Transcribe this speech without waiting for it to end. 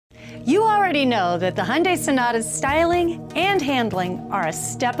You already know that the Hyundai Sonata's styling and handling are a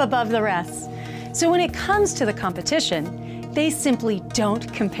step above the rest. So when it comes to the competition, they simply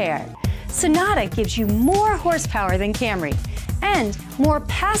don't compare. Sonata gives you more horsepower than Camry and more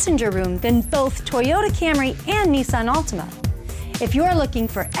passenger room than both Toyota Camry and Nissan Altima. If you're looking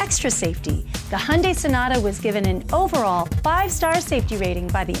for extra safety, the Hyundai Sonata was given an overall 5-star safety rating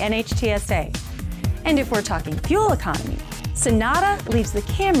by the NHTSA. And if we're talking fuel economy, Sonata leaves the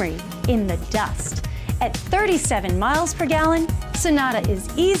Camry in the dust. At 37 miles per gallon, Sonata is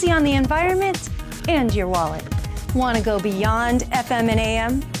easy on the environment and your wallet. Want to go beyond FM and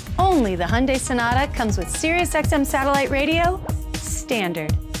AM? Only the Hyundai Sonata comes with Sirius XM satellite radio,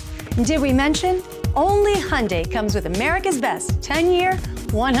 standard. And did we mention? Only Hyundai comes with America's best 10-year,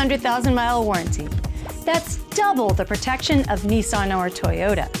 100,000-mile warranty. That's double the protection of Nissan or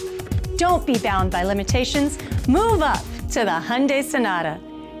Toyota. Don't be bound by limitations. Move up to the Hyundai Sonata.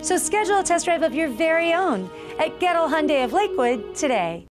 So schedule a test drive of your very own at Gettel Hyundai of Lakewood today.